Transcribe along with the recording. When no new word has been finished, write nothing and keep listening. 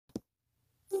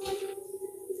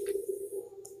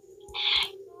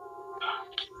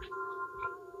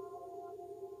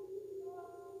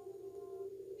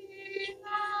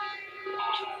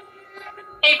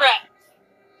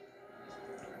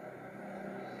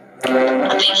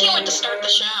think he went to start the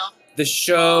show. The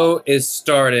show is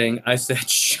starting. I said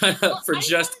shut up for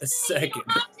just a second. You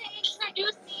don't have to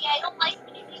introduce me. I don't like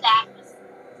when you do that.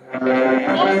 Don't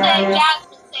say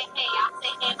Jasmine, say hey. I'll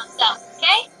say hey myself,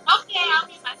 okay? Okay, I'll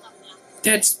be myself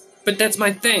now. That's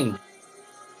my thing.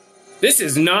 This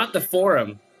is not the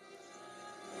forum.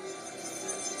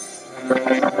 I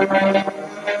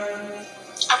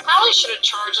probably should have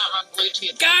charged on my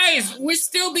Bluetooth. Guys, we're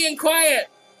still being quiet.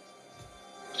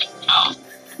 Oh.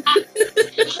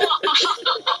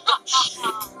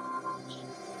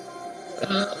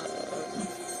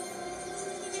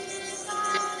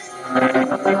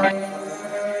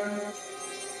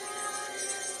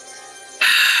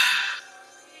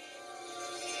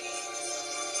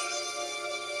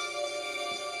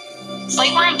 It's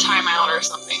like we're in timeout or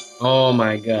something. Oh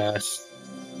my gosh.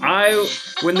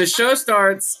 When the show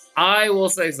starts, I will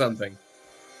say something.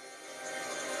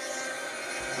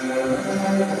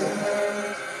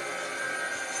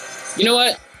 You know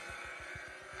what?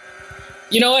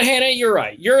 You know what, Hannah? You're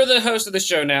right. You're the host of the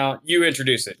show now. You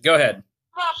introduce it. Go ahead.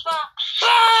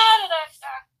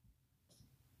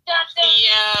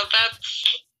 Yeah,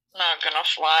 that's not gonna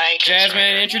fly.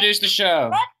 Jasmine, introduce the show.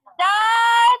 Let's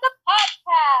Die the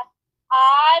podcast.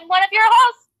 I'm one of your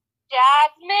hosts,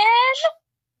 Jasmine,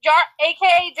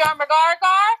 aka Jarma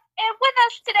Gargar, and with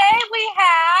us today we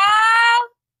have,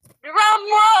 drum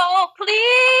roll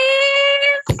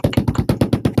please,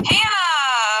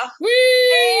 Hannah!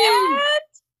 Whee!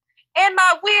 and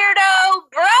my weirdo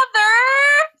brother,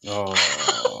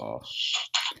 Oh.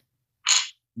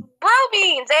 Bro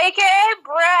Beans, aka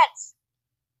Brett,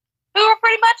 who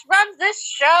pretty much runs this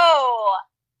show.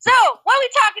 So, what are we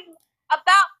talking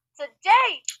about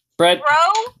today, Brett,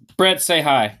 bro? say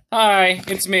hi. Hi,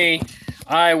 it's me.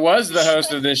 I was the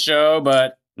host of this show,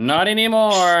 but not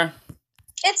anymore.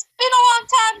 It's been a long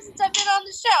time since I've been on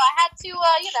the show. I had to,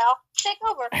 take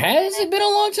over. Has it been a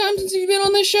long time since you've been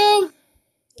on this show?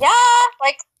 Yeah,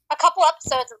 like a couple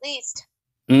episodes at least.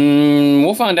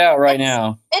 We'll find out right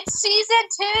now. It's season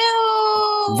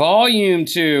 2. Volume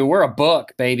 2. We're a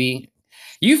book, baby.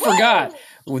 You forgot.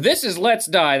 This is Let's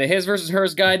Die, the His versus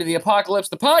Hers Guide to the Apocalypse,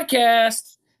 the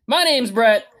podcast. My name's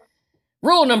Brett.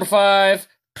 Rule number 5,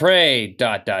 pray, ...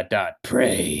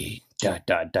 pray, ...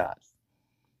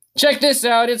 Check this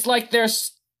out. It's like they're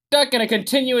stuck in a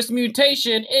continuous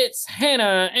mutation. It's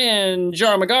Hannah and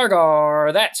Jarma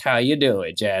Gargar. That's how you do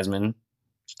it, Jasmine.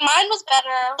 Mine was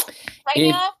better. Right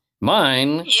now?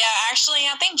 Mine... Yeah, actually,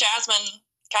 I think Jasmine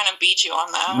kind of beat you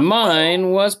on that.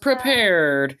 Mine was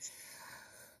prepared.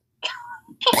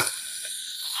 I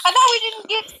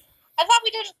thought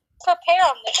we didn't prepare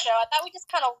on this show. I thought we just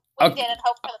kind of winged it and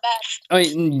hoped for the best. I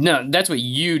mean, no, that's what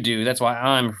you do. That's why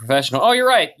I'm a professional. Oh, you're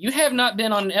right. You have not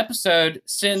been on an episode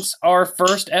since our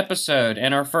first episode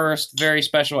and our first very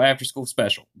special after-school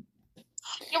special.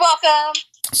 You're welcome.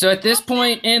 So at this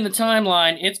point in the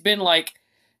timeline, it's been like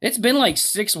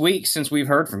 6 weeks since we've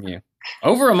heard from you.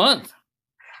 Over a month.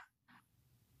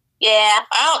 Yeah.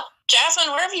 Oh,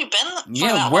 Jasmine, where have you been?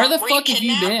 Yeah, where the fuck have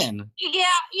you been?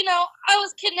 Yeah, I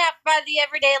was kidnapped by the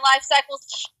everyday life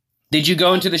cycles. Did you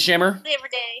go into the shimmer? The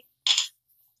everyday.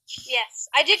 Yes,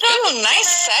 I did go. Ooh,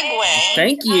 nice segue.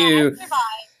 Thank you. I survived.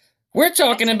 We're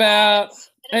talking about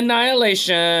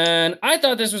Annihilation. I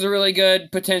thought this was a really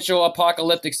good potential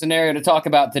apocalyptic scenario to talk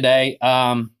about today.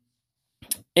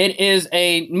 It is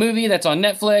a movie that's on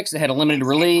Netflix. It had a limited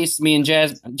release. Me and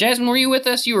Jasmine, were you with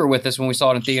us? You were with us when we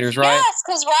saw it in theaters, right? Yes,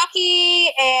 because Rocky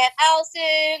and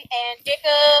Allison and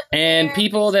Jacob. And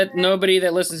people that nobody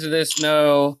that listens to this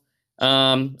know.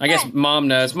 I guess Mom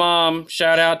knows. Mom,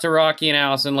 shout out to Rocky and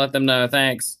Allison. Let them know.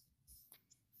 Thanks.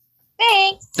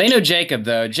 Thanks. They know Jacob,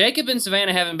 though. Jacob and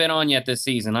Savannah haven't been on yet this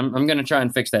season. I'm going to try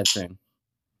and fix that soon.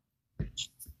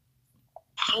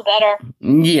 You better.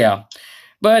 Yeah.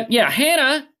 But, yeah,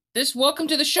 Hannah, welcome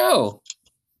to the show.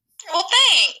 Well,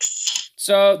 thanks.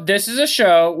 So, this is a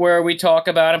show where we talk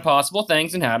about impossible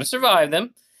things and how to survive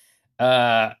them.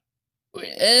 Yeah,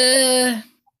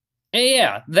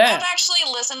 that. I've actually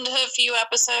listened to a few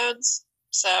episodes,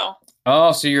 so.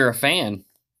 Oh, so you're a fan.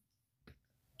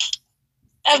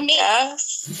 Of me?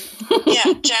 Yes.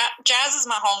 Yeah, Jazz is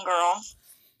my homegirl.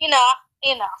 You know.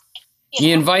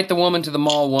 You invite the woman to the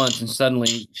mall once, and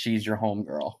suddenly she's your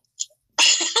homegirl.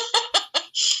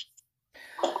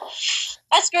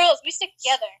 Us girls, we stick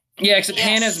together. Yeah, except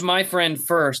Hannah's my friend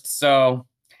first, so...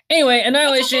 Anyway,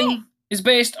 Annihilation is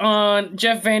based on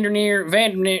Jeff Vandermeer...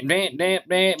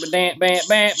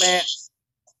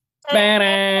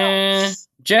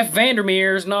 Jeff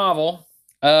Vandermeer's novel,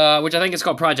 which I think is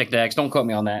called Project X. Don't quote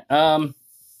me on that.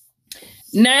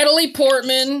 Natalie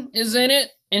Portman is in it.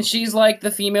 and she's like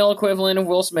the female equivalent of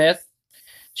Will Smith.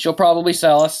 She'll probably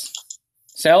sell us.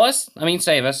 Sell us? I mean,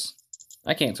 save us.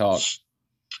 I can't talk.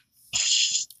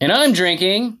 And I'm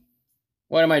drinking...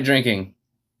 What am I drinking?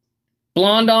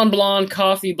 Blonde on Blonde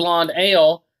Coffee Blonde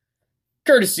Ale,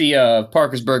 courtesy of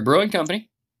Parkersburg Brewing Company.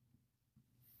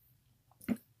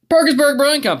 Parkersburg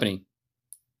Brewing Company.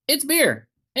 It's beer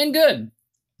and good.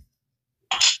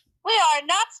 We are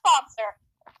not sponsored.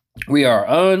 We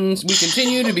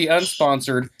continue to be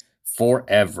unsponsored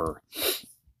forever.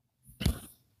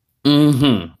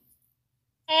 Mm-hmm.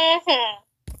 Mm-hmm.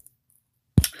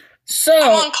 So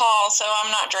I'm on call, so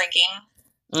I'm not drinking.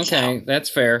 okay, that's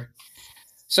fair.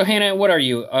 So Hannah, what are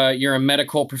you? You're a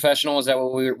medical professional. Is that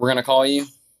what we're going to call you?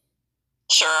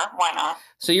 Sure, why not?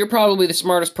 So you're probably the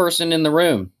smartest person in the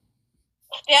room,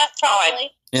 Yeah,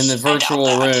 probably. in the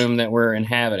virtual room that we're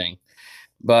inhabiting.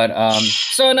 But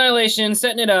so Annihilation,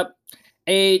 setting it up.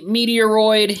 A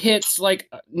meteoroid hits like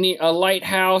a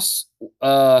lighthouse,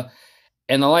 and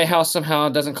the lighthouse somehow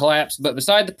doesn't collapse. But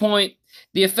beside the point,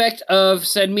 the effect of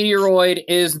said meteoroid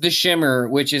is the Shimmer,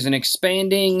 which is an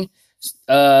expanding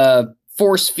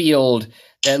force field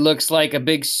that looks like a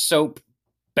big soap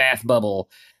bath bubble,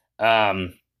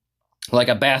 like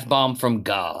a bath bomb from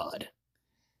God,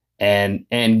 and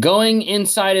going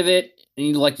inside of it,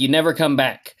 like you never come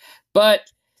back. But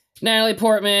Natalie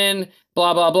Portman,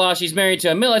 blah blah blah, she's married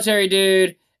to a military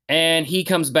dude, and he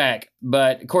comes back.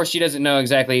 But of course, she doesn't know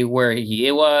exactly where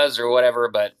he was or whatever.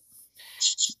 But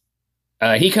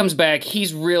he comes back.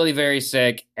 He's really very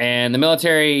sick, and the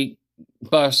military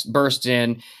bursts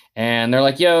in. And they're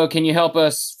like, yo, can you help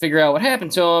us figure out what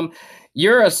happened to him?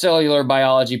 You're a cellular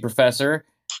biology professor.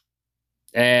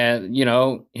 And,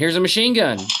 here's a machine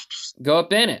gun. Go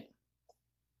up in it.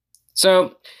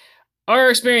 So, our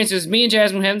experience is me and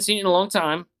Jasmine haven't seen it in a long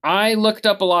time. I looked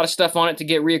up a lot of stuff on it to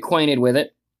get reacquainted with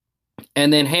it.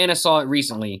 And then Hannah saw it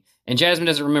recently. And Jasmine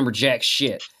doesn't remember jack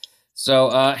shit. So,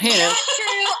 Hannah. That's true.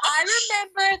 I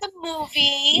remember the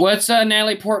movie. What's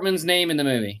Natalie Portman's name in the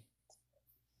movie?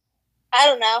 I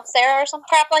don't know, Sarah or some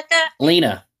crap like that?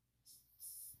 Lena.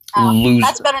 Loser.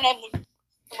 That's a better name than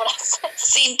what I said.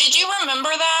 See, did you remember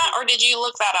that, or did you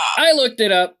look that up? I looked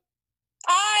it up.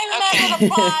 I remember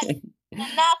the plot, and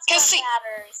that's what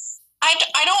matters.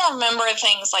 I don't remember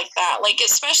things like that. Like,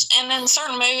 especially, and in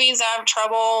certain movies, I have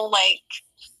trouble, like,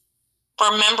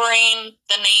 remembering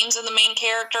the names of the main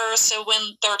characters. So when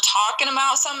they're talking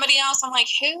about somebody else, I'm like,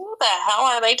 who the hell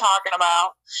are they talking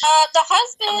about? The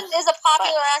husband is a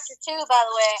popular actor too, by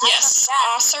the way. Yes,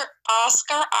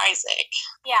 Oscar Isaac.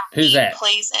 Yeah. Who's that?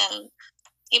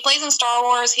 He plays in Star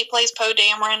Wars. He plays Poe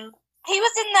Dameron. He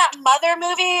was in that Mother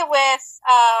movie with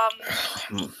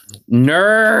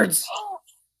Nerds.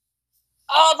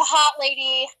 Oh, the hot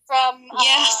lady from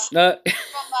yes, from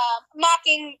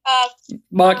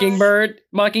Mockingbird,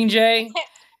 Mockingjay,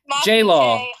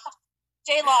 J-Law.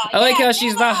 J-Law. I like how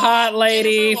she's the hot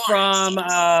lady from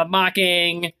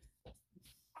Mocking.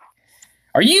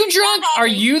 Are you drunk? Are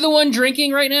you the one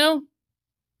drinking right now?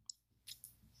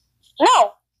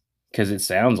 No. Because it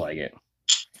sounds like it.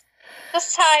 This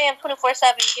is how I am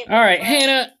 24/7. All right,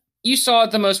 Hannah, you saw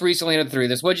it the most recently out of the three of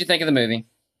this. What'd you think of the movie?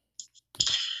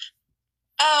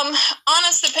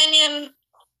 Honest opinion,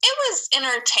 it was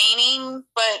entertaining,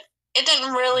 but it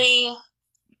didn't really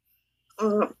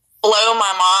blow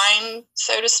my mind,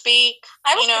 so to speak.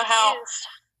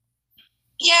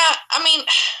 Yeah, I mean,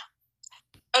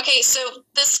 okay, so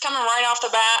this is coming right off the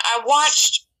bat.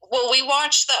 We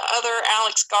watched the other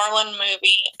Alex Garland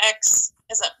movie, is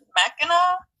it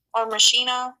Machina or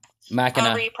Machina? Machina.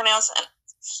 However you pronounce it.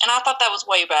 And I thought that was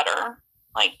way better.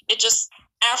 Like, it just,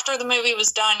 after the movie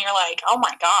was done, you're like, oh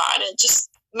my God, it just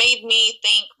made me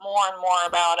think more and more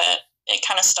about it. It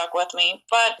kind of stuck with me.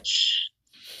 But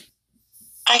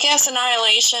I guess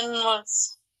Annihilation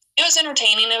was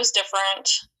entertaining. It was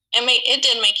different. It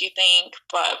did make you think,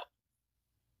 but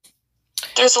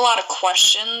there's a lot of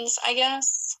questions, I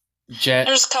guess.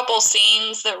 There's a couple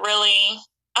scenes that really,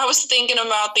 I was thinking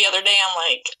about the other day. I'm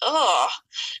like, ugh.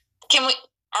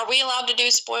 Are we allowed to do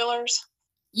spoilers?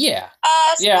 Yeah.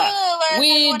 Spoiler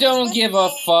We don't give a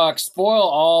fuck. Spoil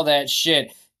all that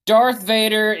shit. Darth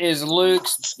Vader is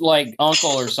Luke's,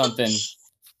 uncle or something.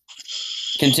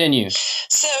 Continue.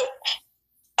 So,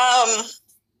 I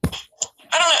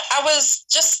don't know. I was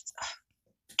just,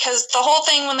 because the whole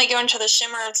thing when they go into the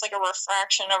Shimmer, it's like a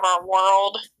refraction of our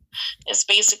world. Is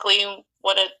basically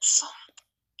what it's,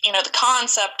 the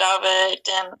concept of it.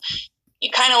 And you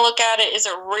kind of look at it, is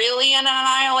it really an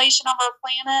annihilation of our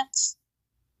planet?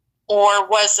 Or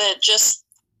was it just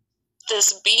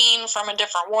this being from a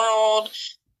different world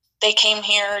they came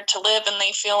here to live and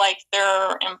they feel like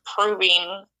they're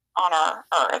improving on our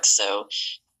Earth. So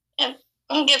it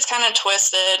gets kind of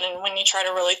twisted, and when you try to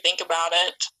really think about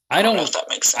it, I don't know if that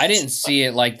makes sense. I didn't see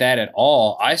it like that at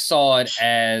all. I saw it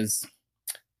as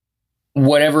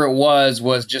whatever it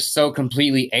was just so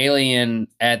completely alien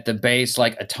at the base,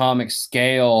 like atomic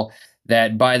scale,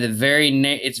 that by the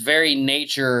its very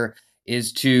nature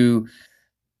is to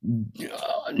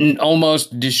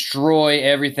almost destroy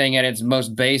everything at its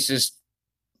most basest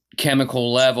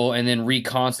chemical level and then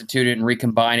reconstitute it and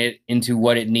recombine it into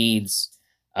what it needs.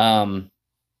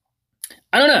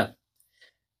 I don't know.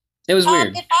 It was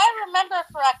weird. If I remember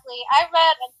correctly, I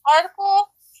read an article.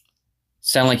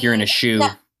 Sound like you're in a shoe.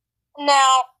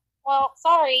 Now, well,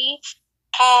 sorry.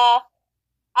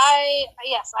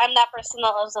 Yes, I'm that person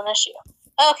that lives in a shoe.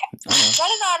 Okay. Read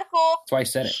an article. That's why I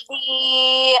said it.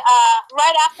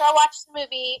 Right after I watched the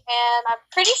movie, and I'm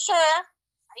pretty sure,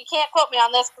 you can't quote me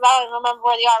on this because I don't even remember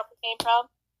where the article came from,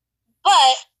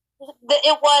 but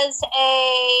it was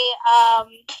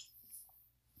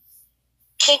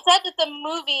they said that the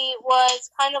movie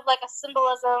was kind of like a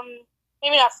symbolism,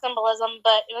 maybe not symbolism,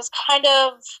 but it was kind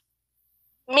of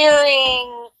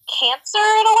mirroring cancer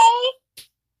in a way.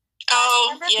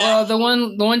 Oh, yeah. Well,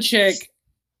 the one chick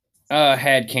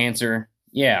had cancer.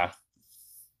 Yeah.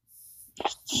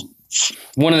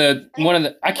 One of the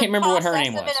I can't remember what her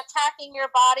name was. It attacking your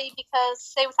body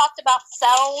because they talked about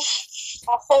cells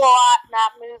a whole lot in that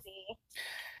movie.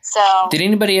 So did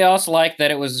anybody else like that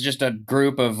it was just a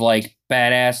group of like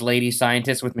badass lady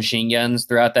scientists with machine guns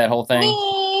throughout that whole thing?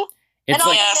 Me. It's and all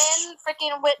like, the men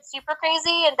freaking went super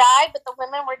crazy and died, but the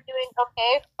women were doing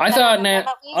okay. I thought,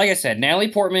 like I said,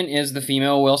 Natalie Portman is the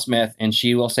female Will Smith, and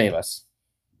she will save us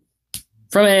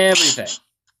from everything.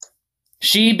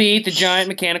 She beat the giant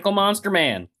mechanical monster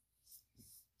man.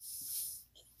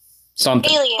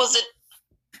 Something. Alien. Was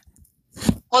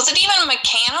it even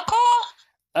mechanical?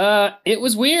 It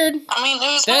was weird. I mean, it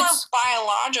was more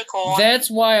biological. That's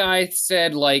why I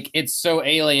said, like, it's so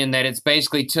alien that it's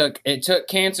basically took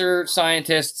cancer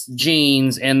scientists'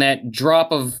 genes, and that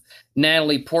drop of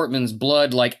Natalie Portman's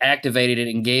blood, like, activated it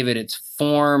and gave it its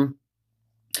form.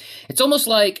 It's almost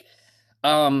like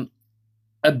a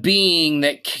being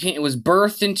that was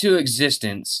birthed into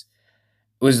existence,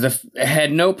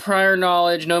 had no prior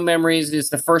knowledge, no memories. It's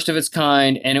the first of its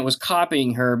kind, and it was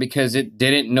copying her because it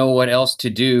didn't know what else to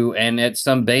do. And at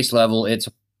some base level, it's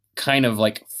kind of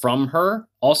like from her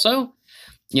also.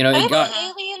 You know, it got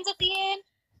aliens at the end.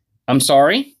 I'm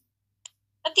sorry?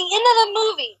 At the end of the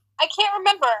movie, I can't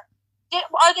remember.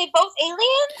 Are they both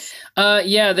aliens?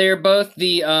 Yeah, they're both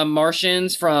the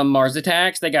Martians from Mars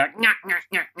Attacks. They got No,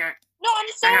 I'm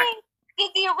saying did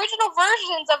the original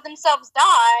versions of themselves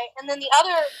die, and then the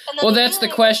other? And then well, that's the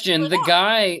question. The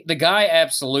guy,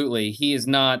 absolutely, he is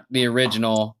not the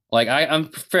original. Like I'm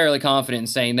fairly confident in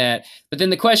saying that. But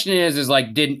then the question is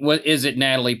like, is it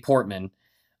Natalie Portman?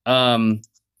 And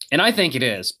I think it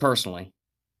is personally.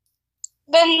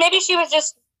 Then maybe she was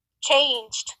just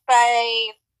changed by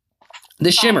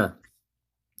the Shimmer.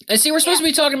 And see, we're supposed to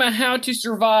be talking about how to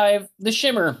survive the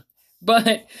Shimmer.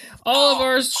 But all of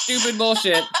our stupid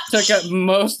bullshit took up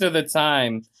most of the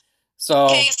time. So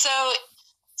okay, so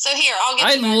here I'll get.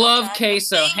 I love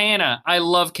queso, Hannah. I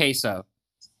love queso.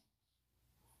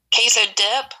 Queso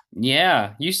dip.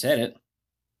 Yeah, you said it.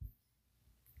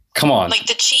 Come on, like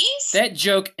the cheese. That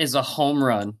joke is a home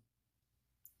run.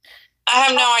 I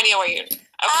have no idea what you're.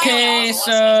 Okay,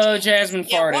 so Jasmine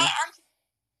farted.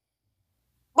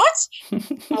 What?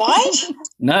 What?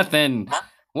 Nothing.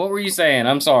 What were you saying?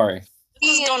 I'm sorry.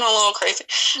 This is going a little crazy.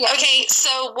 Yeah. Okay,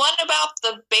 so what about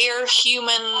the bear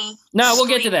human? No, we'll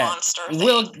get to that.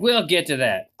 We'll get to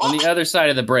that on the other side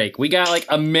of the break. We got like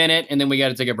a minute, and then we got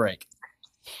to take a break.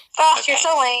 Gosh, you're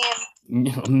so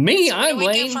lame. Me, so I'm lame.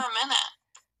 What do we do for a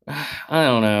minute? I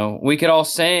don't know. We could all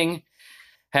sing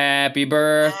 "Happy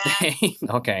Birthday."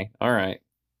 Okay, all right.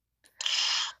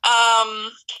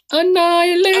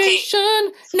 Annihilation.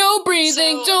 Okay. No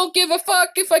breathing. Don't give a fuck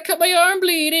if I cut my arm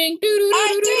bleeding. 3, 2,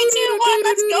 1.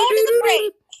 Let's go to the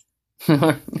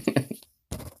break.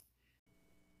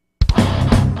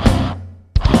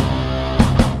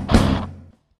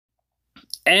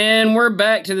 And we're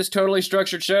back to this totally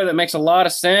structured show that makes a lot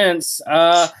of sense.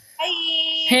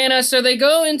 Hannah, so they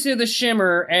go into the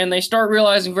Shimmer and they start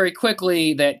realizing very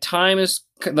quickly that time is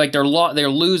like they're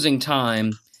losing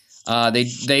time.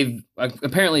 They've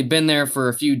apparently been there for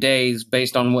a few days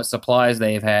based on what supplies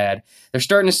they've had. They're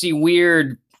starting to see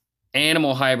weird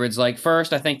animal hybrids. Like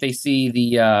first, I think they see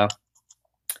the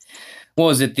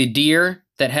the deer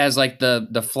that has like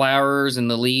the flowers and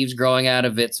the leaves growing out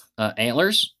of its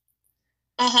antlers.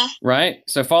 right?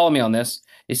 So follow me on this.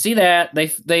 You see that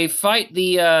they fight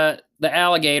the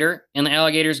alligator, and the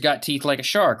alligator's got teeth like a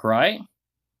shark, right?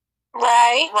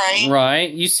 Right. Right.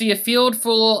 You see a field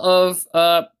full of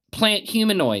plant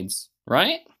humanoids,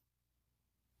 right?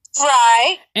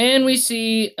 Right. And we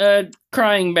see a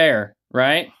crying bear,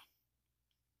 right?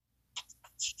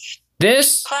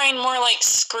 This Crying more like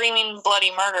screaming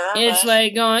bloody murder. it's but-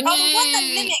 like going. Oh, the one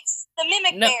that mimics. The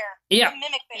mimic No, bear. yeah. The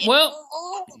mimic bear. Well,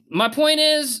 my point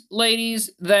is, ladies,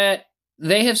 that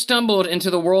they have stumbled into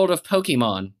the world of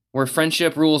Pokemon, where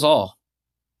friendship rules all.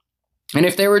 And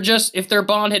if their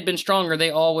bond had been stronger, they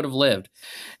all would have lived.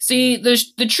 See,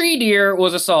 the tree deer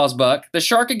was a sawsbuck, the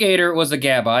sharkagator was a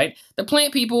gabite, the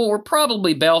plant people were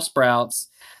probably bell sprouts,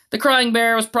 the crying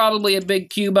bear was probably a big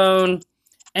Cubone,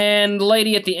 and the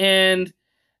lady at the end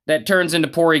that turns into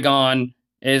Porygon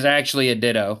is actually a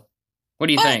Ditto. What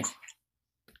do you think?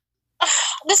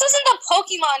 This isn't a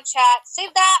Pokemon chat.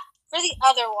 Save that for the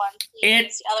other one,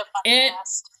 please. The other it-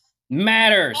 podcast.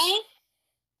 Matters.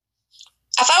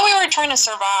 I thought we were trying to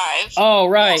survive. Oh,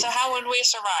 right. So how would we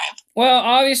survive? Well,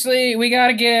 obviously, we got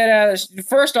to get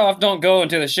first off, don't go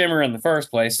into the shimmer in the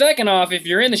first place. Second off, if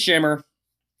you're in the shimmer,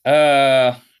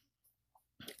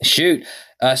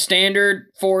 standard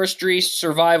forestry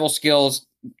survival skills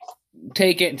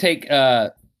take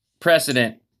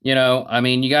precedent. You know, I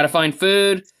mean, you got to find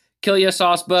food, kill you a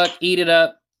saucebuck, eat it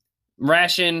up,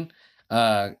 ration,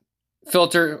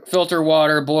 filter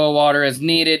water, boil water as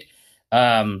needed.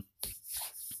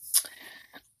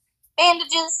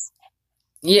 Bandages.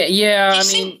 Yeah. You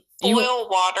say boil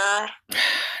water.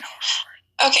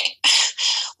 Okay.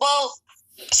 Well,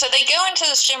 so they go into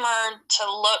the shimmer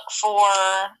to look for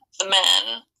the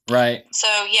men. Right. So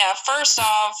yeah, first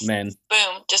off, Men.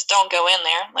 boom, just don't go in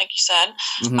there, like you said,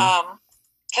 Mhm.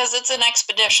 because it's an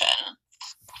expedition.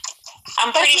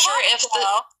 I'm pretty sure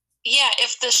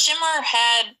if the shimmer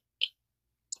had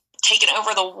taken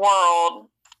over the world,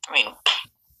 I mean,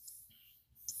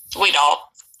 we'd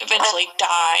all eventually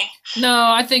die.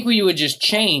 No, I think we would just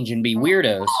change and be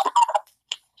weirdos.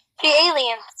 The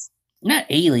aliens. Not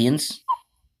aliens.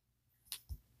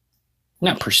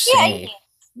 Not per se. Yeah, aliens.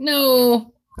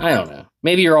 No, I don't know.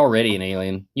 Maybe you're already an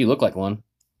alien. You look like one.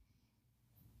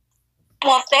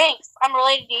 Well, thanks. I'm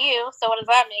related to you, so what does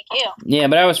that make you? Yeah,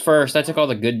 but I was first. I took all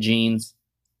the good genes.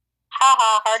 Ha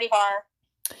ha, hardy har.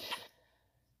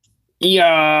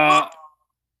 Yeah.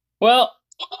 Well,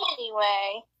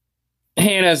 Anyway.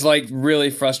 Hannah's like really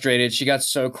frustrated. She got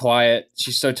so quiet.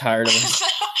 She's so tired of us.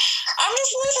 I'm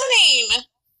just listening.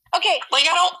 Okay, Like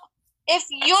I don't.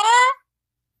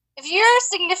 if your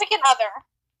significant other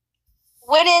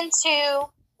went into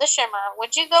the shimmer,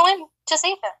 would you go in to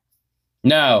save him?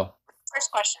 No.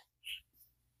 First question.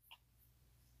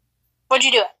 Would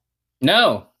you do it?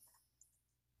 No.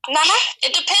 Nana?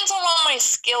 It depends on what my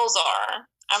skills are.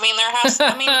 I mean, there has.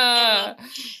 I mean,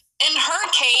 in her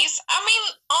case, I mean,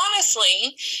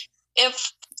 honestly,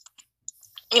 if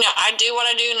I do what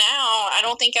I do now, I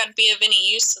don't think I'd be of any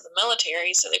use to the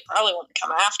military, so they probably wouldn't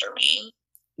come after me.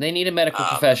 They need a medical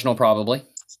professional, probably.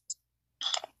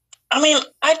 I mean,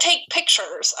 I take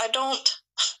pictures. I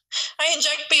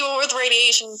inject people with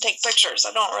radiation and take pictures.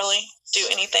 I don't really do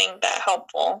anything that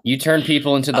helpful. You turn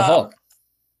people into the Hulk.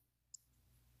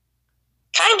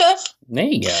 Kind of. There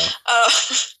you go.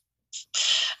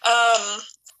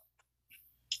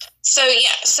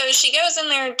 So she goes in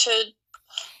there to.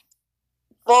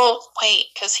 Well, wait,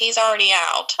 because he's already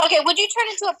out. Okay, would you turn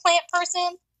into a plant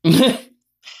person?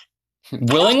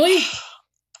 Willingly?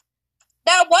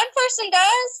 That one person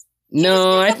does.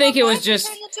 No, I think it was Turn just.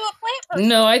 into a plant person.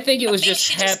 No, I think it I was think just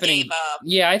she happening. gave up.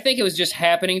 Yeah, I think it was just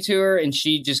happening to her, and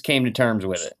she just came to terms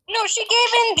with it. No, she gave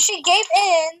in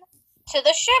to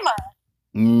the shimmer.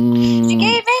 She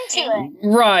gave into it.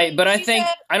 Right, but I She think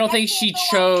said, I don't "I think can't she go on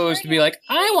chose the to be like,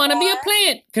 radio I want to be a anymore."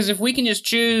 plant. Because if we can just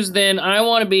choose, then I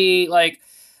want to be like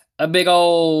a big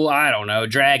old, I don't know,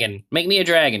 dragon. Make me a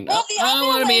dragon. Well, the I other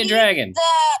want to be a lady, dragon.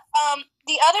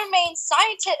 The other main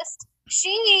scientist,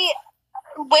 she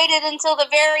waited until the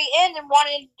very end and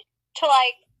wanted to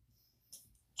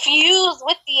fuse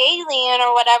with the alien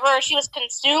or whatever. She was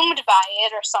consumed by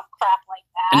it or some crap like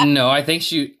that. No, I think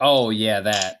she. Oh yeah,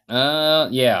 that.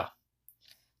 Yeah,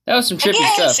 that was some trippy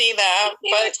I can stuff. see that,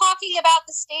 We were but talking about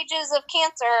the stages of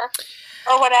cancer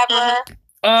or whatever.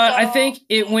 I So- think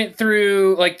it went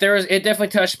through it definitely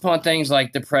touched upon things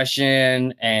like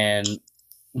depression and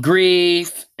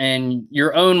grief and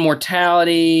your own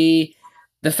mortality,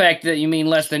 the fact that you mean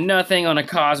less than nothing on a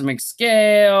cosmic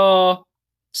scale,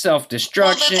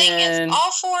 self-destruction. well, the thing is,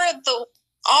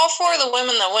 all four of the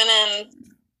women that went in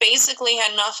basically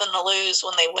had nothing to lose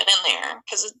when they went in there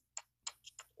because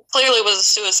clearly was a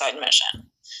suicide mission.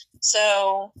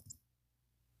 So,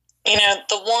 you know,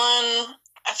 the one,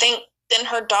 I think, didn't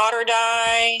her daughter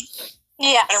die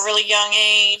Yes. at a really young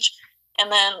age?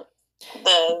 And then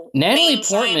the Natalie main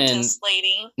Portman- scientist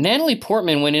lady. Natalie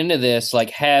Portman went into this like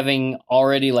having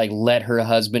already like let her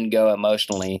husband go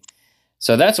emotionally.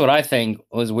 So that's what I think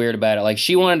was weird about it. Like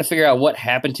she wanted to figure out what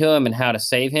happened to him and how to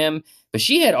save him, but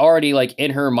she had already like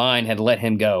in her mind had let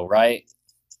him go, right?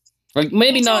 Like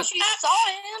maybe Until not she saw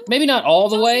him. maybe not all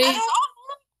the way.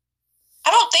 I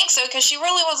don't think so, because she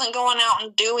really wasn't going out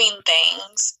and doing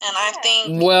things. And I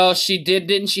think, Well, she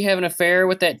didn't she have an affair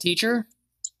with that teacher?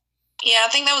 yeah, I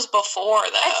think that was before,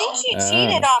 though. I think she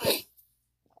cheated on him.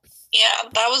 Yeah,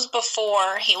 that was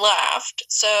before he left.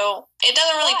 So it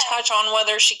doesn't really Right. touch on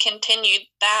whether she continued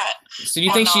that. So you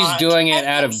Or think she's not. doing it I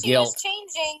out of think she guilt? was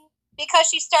changing because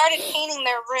she started painting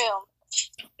their room.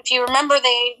 If you remember,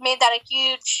 they made that a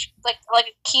huge, like a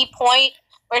key point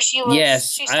where she was.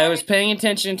 Yes, she I was started- paying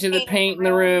attention to the painting paint in the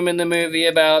the room. room in the movie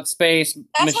about space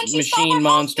That's when she saw her machine husband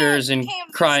monsters and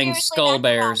became crying mysteriously skull back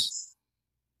bears. to life.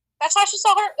 That's how she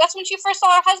saw her. That's when she first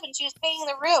saw her husband. She was painting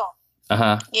the room.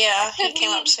 Uh-huh. Yeah, he Could came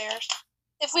we- upstairs.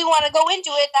 If we want to go into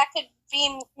it, that could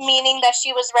be meaning that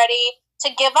she was ready to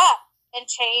give up and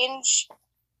change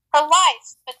her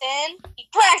life. But then he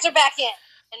drags her back in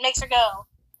and makes her go.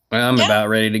 Well, I'm Yeah. about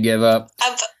ready to give up. I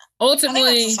think that's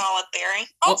Ultimately, a solid theory.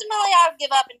 Ultimately, I would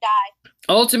give up and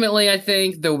die. I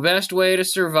think the best way to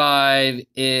survive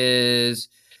is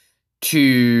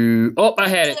to... Oh, I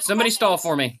had it. Somebody stall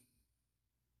for me.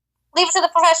 Leave it to the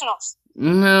professionals.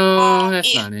 No,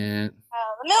 that's Yeah. not it.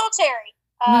 The military.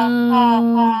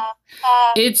 No.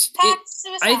 It's... Tax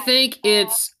suicide. I think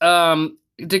it's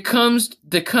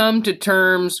to come to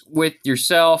terms with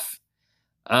yourself,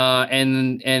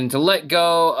 and to let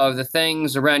go of the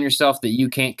things around yourself that you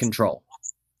can't control.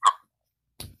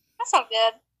 That's not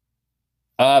good.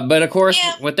 But of course,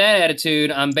 Yeah. with that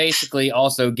attitude, I'm basically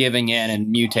also giving in and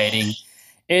mutating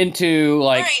into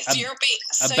like Right, so you're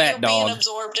bat being dog.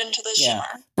 absorbed into the Yeah.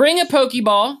 shimmer. bring a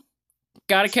Pokeball.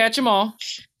 Got to catch them all.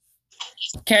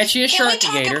 Catch you a Can we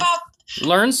talk Sharkinator. about?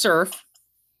 Learn surf.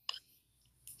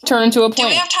 Turn into a Do we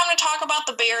plane. have time to talk about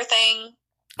the bear thing?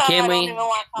 Can I we- don't even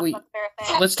want to talk we- about the bear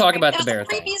thing. Let's talk about It the was bear the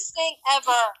thing. creepiest thing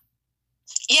ever.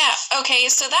 Yeah. Okay.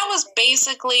 So that was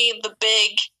basically the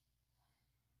big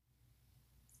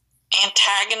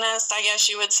antagonist, I guess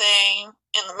you would say,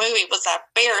 in the movie, was that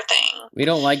bear thing. We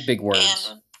don't like big words.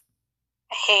 And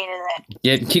I hated it.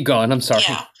 Yeah, keep going. I'm sorry.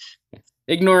 yeah,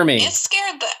 Ignore me. it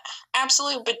scared the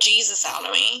absolute bejesus out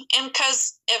of me. And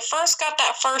because it first got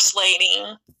that first lady,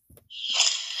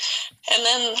 and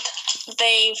then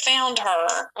they found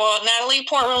her. Well, Natalie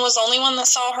Portman was the only one that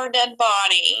saw her dead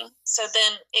body. So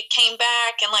then it came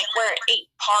back, and like where it ate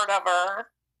part of her,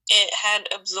 it had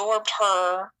absorbed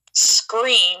her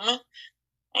scream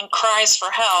and cries for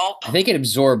help. I think it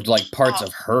absorbed like parts Oh.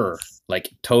 of her, like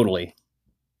totally.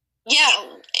 Yeah,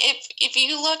 if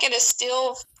you look at a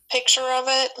still picture of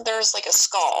it, there's like a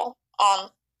skull on,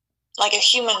 like a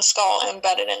human skull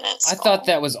embedded in it. I thought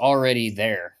that was already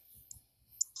there.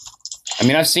 I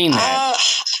mean, I've seen that.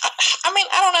 I mean,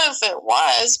 I don't know if it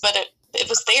was, but it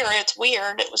was there. It's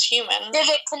weird. It was human. Did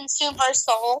it consume her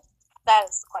soul? That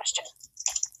is the question.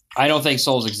 I don't think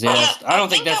souls exist. I don't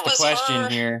think that's think the that was question her.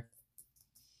 here.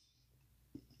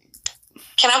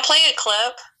 Can I play a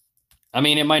clip? I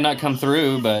mean, it might not come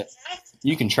through, but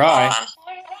you can try. Hold on.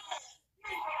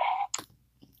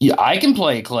 Yeah, I can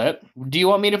play a clip. Do you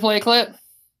want me to play a clip?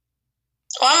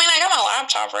 Well, I mean, I got my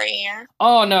laptop right here.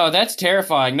 Oh, no, that's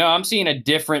terrifying. No, I'm seeing a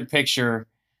different picture.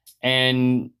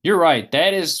 And you're right.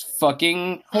 That is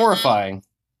fucking horrifying.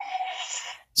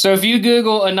 So if you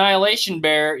Google Annihilation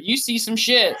Bear, you see some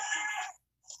shit.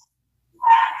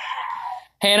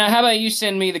 Hannah, how about you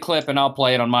send me the clip and I'll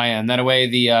play it on my end? That way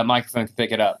the microphone can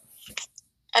pick it up.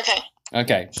 Okay.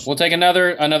 Okay, we'll take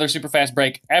another super fast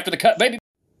break after the cut, baby.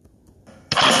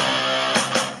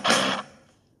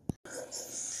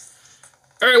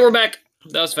 All right, we're back.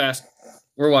 That was fast.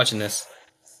 We're watching this.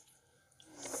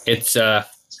 It's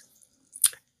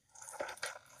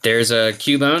there's a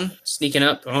Cubone sneaking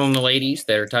up on the ladies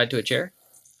that are tied to a chair.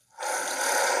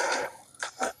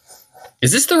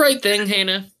 Is this the right thing,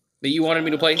 Hannah, that you wanted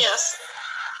me to play? Yes.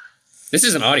 This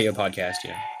is an audio podcast,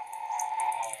 yeah.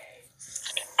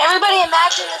 Everybody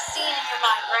imagine this scene in your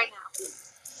mind right now.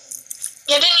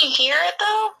 Yeah, didn't you hear it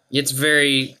though?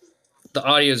 The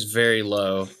audio is very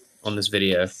low on this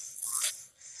video.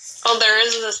 Oh, there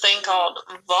is this thing called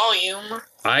volume.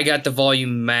 I got the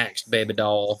volume maxed, baby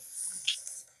doll.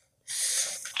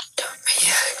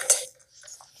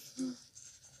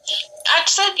 I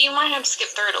said you might have to skip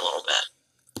through it a little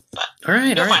bit. But All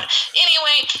right. you're fine.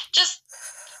 Anyway,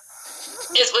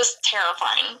 it was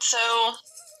terrifying. So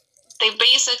they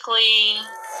basically,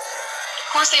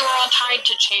 of course, they were all tied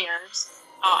to chairs.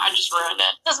 Oh, I just ruined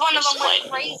it. Because one of them went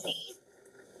crazy.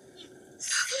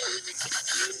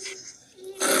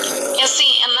 Yeah,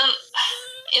 see, and then,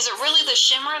 is it really the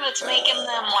shimmer that's making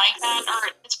them like that? Or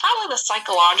it's probably the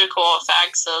psychological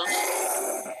effects of...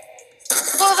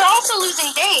 Well, they're also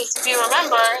losing days, if you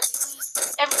remember.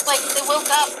 They woke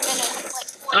up and it had,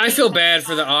 I feel bad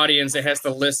for the audience that has to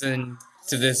listen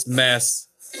to this mess.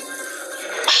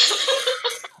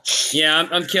 Yeah,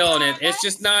 I'm killing it. It's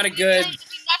just not a good...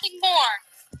 Nothing more.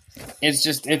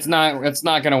 It's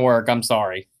not gonna work. I'm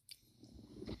sorry.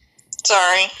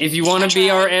 Sorry. If you want to be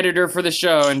our editor for the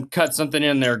show and cut something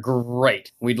in there,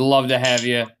 great. We'd love to have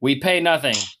you. We pay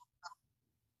nothing.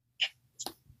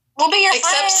 We'll be your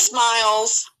Except friends.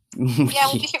 smiles. Yeah,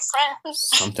 we'll be your friends.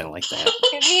 Something like that.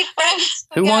 You need friends.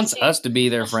 Who wants us to be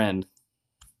their friend?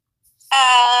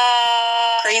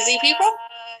 Crazy people?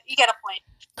 You get a point.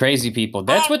 Crazy people.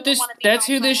 That's I what this. wanna be That's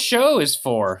my who this friend. show is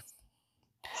for.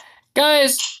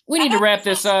 Guys, we need to wrap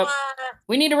this up.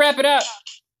 We need to wrap it up.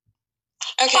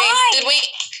 Okay, Fine.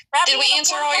 did we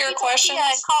answer all your questions?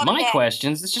 My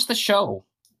questions. It's just the show.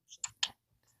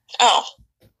 Oh.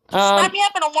 Wrap me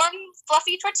up in a warm,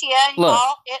 fluffy tortilla and Look.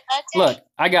 call it a day. Look,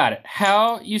 I got it.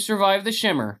 How you survive the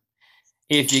shimmer.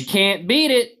 If you can't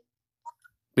beat it,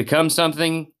 become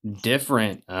something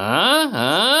different.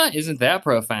 Isn't that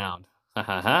profound? Ha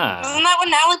ha ha. Isn't that what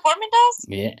Natalie Portman does?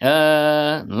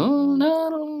 Yeah.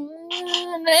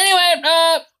 Anyway,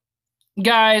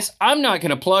 guys, I'm not going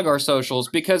to plug our socials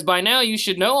because by now you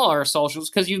should know all our socials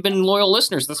because you've been loyal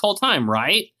listeners this whole time,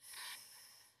 right?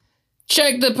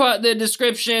 Check the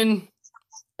description.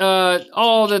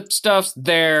 All the stuff's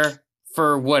there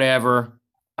for whatever.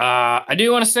 I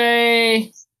do want to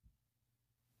say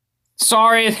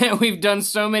sorry that we've done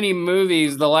so many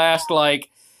movies the last,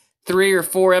 3 or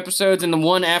 4 episodes, and the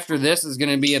one after this is going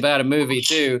to be about a movie,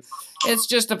 too. It's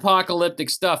just apocalyptic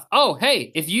stuff. Oh,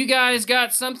 hey, if you guys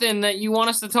got something that you want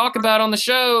us to talk about on the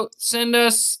show, send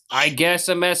us,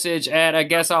 a message at,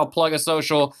 I'll plug a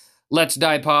social, Let's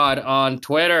Die Pod on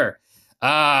Twitter.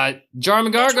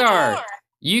 Jarman Gargar,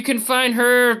 you can find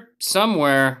her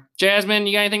somewhere. Jasmine,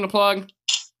 you got anything to plug?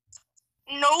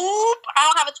 Nope, I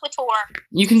don't have a Twitter.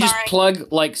 You can just Sorry.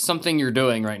 plug, something you're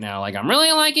doing right now. I'm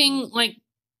really liking,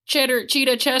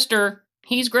 Cheetah Chester.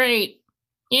 He's great.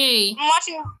 Yay. I'm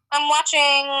watching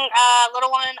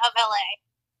Little Women of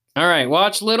LA. All right,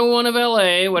 watch Little One of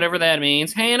LA, whatever that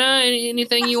means. Hannah,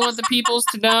 anything you want the peoples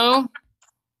to know?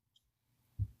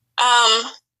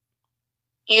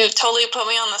 You've totally put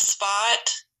me on the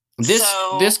spot.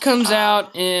 This comes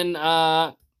out in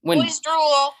when? Boys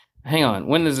drool Hang on,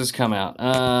 when does this come out?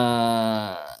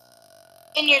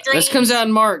 in your dreams. This comes out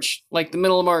in March, the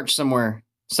middle of March somewhere.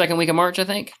 Second week of March, I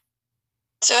think.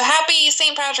 So happy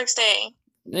St. Patrick's Day.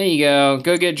 There you go.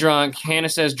 Go get drunk. Hannah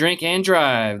says drink and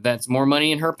drive. That's more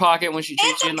money in her pocket when she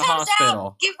treats you in the Anthem comes hospital.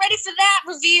 Out. Get ready for that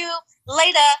review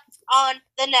later on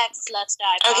the next Let's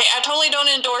Die. Okay, I totally don't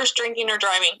endorse drinking or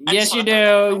driving. Yes, you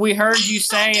do. We heard you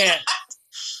say it.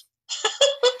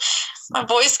 My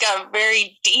voice got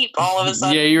very deep all of a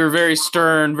sudden. Yeah, you were very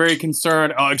stern, very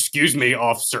concerned. Oh, excuse me,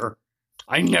 officer.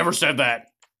 I never said that.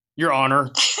 Your Honor.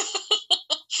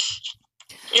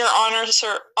 Your Honor,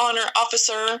 sir. Honor,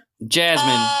 officer.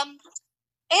 Jasmine.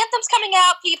 Anthem's coming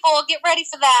out, people. Get ready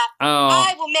for that. Oh.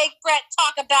 I will make Brett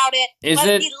talk about it.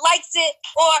 Whether he likes it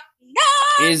or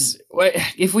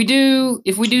not. If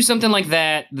we do something like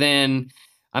that, then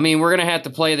we're gonna have to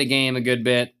play the game a good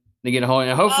bit to get a hold.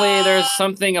 Hopefully, there's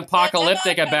something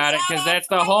apocalyptic about it because that's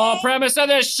the whole premise of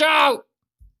this show.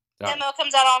 Demo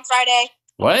comes out on Friday.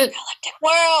 What? Apocalyptic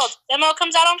World. Demo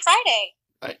comes out on Friday.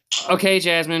 Okay,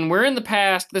 Jasmine, we're in the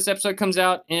past. This episode comes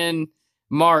out in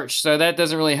March, so that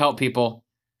doesn't really help people.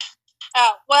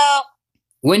 Oh, well.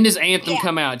 When does Anthem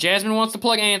come out? Jasmine wants to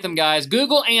plug Anthem, guys.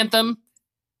 Google Anthem.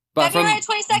 February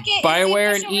 22nd.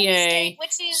 BioWare and EA.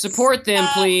 Support them,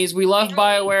 please. We love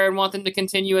BioWare and want them to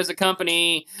continue as a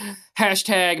company.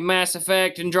 Hashtag Mass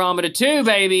Effect Andromeda 2,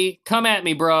 baby. Come at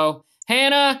me, bro.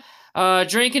 Hannah,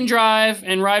 drink and drive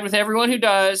and ride with everyone who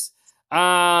does.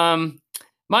 My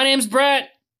name's Brett.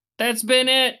 That's been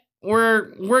it.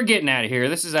 We're getting out of here.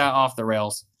 This is off the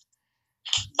rails.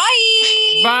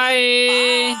 Bye.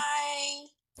 Bye.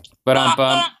 Bum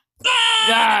bum.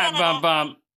 Bum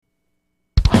bum.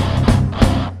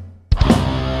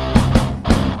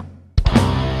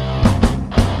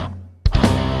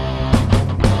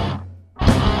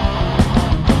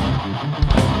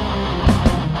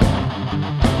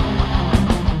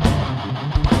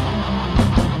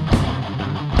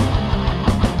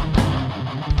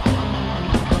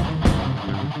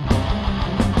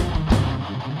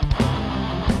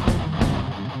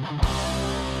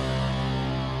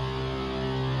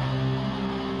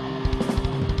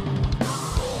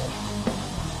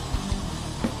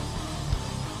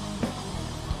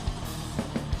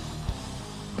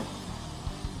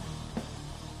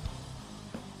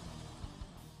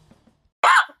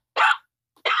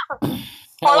 What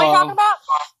are we talking about?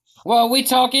 What we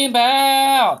talking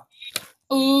about?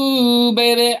 Ooh,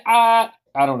 baby, I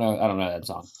don't know that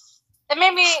song. It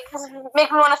made me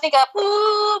want to think of,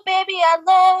 ooh, baby, I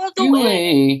love the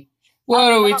way.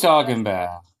 What are we talking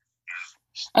about?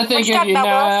 I think you of talking you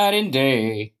about, night and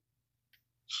day.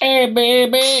 Hey,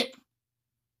 baby.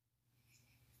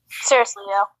 Seriously,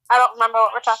 yo. I don't remember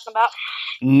what we're talking about.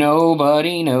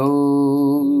 Nobody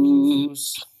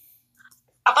knows.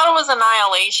 I thought it was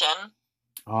Annihilation.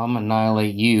 Oh, I'm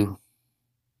annihilate you.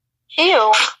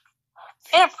 Ew.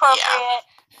 Inappropriate.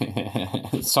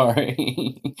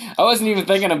 Sorry. I wasn't even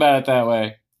thinking about it that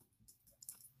way.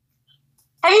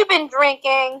 Have you been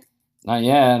drinking? Not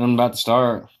yet. I'm about to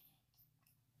start.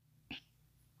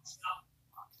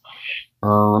 Do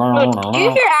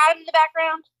you hear Adam in the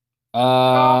background?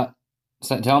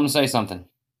 Tell him to say something.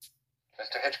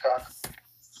 Mr. Hitchcock.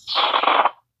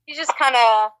 He's just kind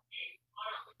of...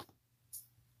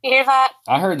 You hear that?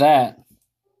 I heard that.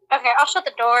 Okay, I'll shut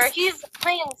the door. He's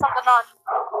playing something on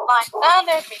line. Oh,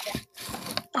 there's me.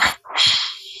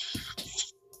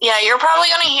 Yeah, you're probably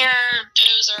going to hear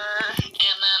Dozer, and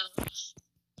then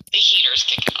the heater's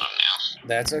kicking on now.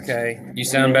 That's okay. You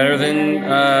sound better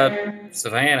than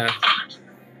Savannah.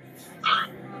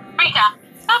 Rita,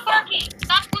 stop barking.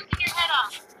 Stop working your head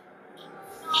off.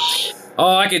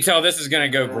 Oh, I can tell this is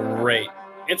going to go great.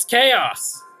 It's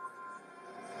chaos.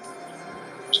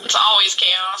 It's always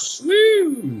chaos.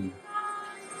 Woo!